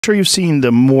Sure, you've seen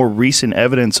the more recent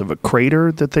evidence of a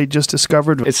crater that they just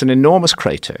discovered. It's an enormous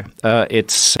crater.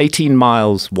 It's 18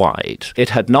 miles wide. It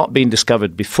had not been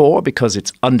discovered before because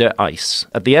it's under ice.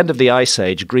 At the end of the Ice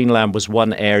Age, Greenland was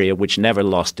one area which never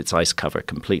lost its ice cover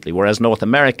completely, whereas North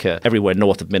America, everywhere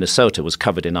north of Minnesota, was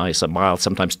covered in ice a mile,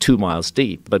 sometimes 2 miles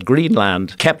deep. But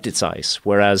Greenland kept its ice,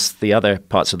 whereas the other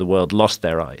parts of the world lost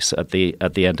their ice at the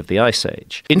end of the Ice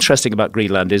Age. Interesting about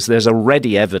Greenland is there's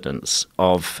already evidence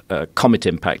of comet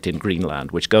impact in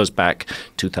Greenland, which goes back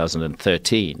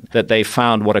 2013, that they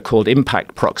found what are called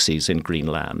impact proxies in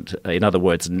Greenland. In other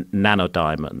words,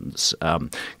 nanodiamonds,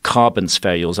 carbon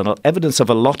spherules, and evidence of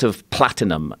a lot of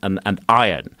platinum and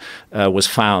iron was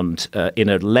found in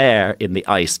a layer in the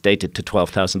ice dated to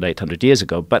 12,800 years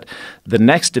ago. But the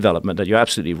next development, and you're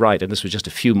absolutely right, and this was just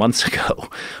a few months ago,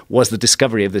 was the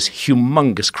discovery of this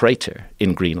humongous crater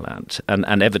in Greenland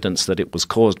and evidence that it was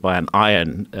caused by an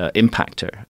iron impactor.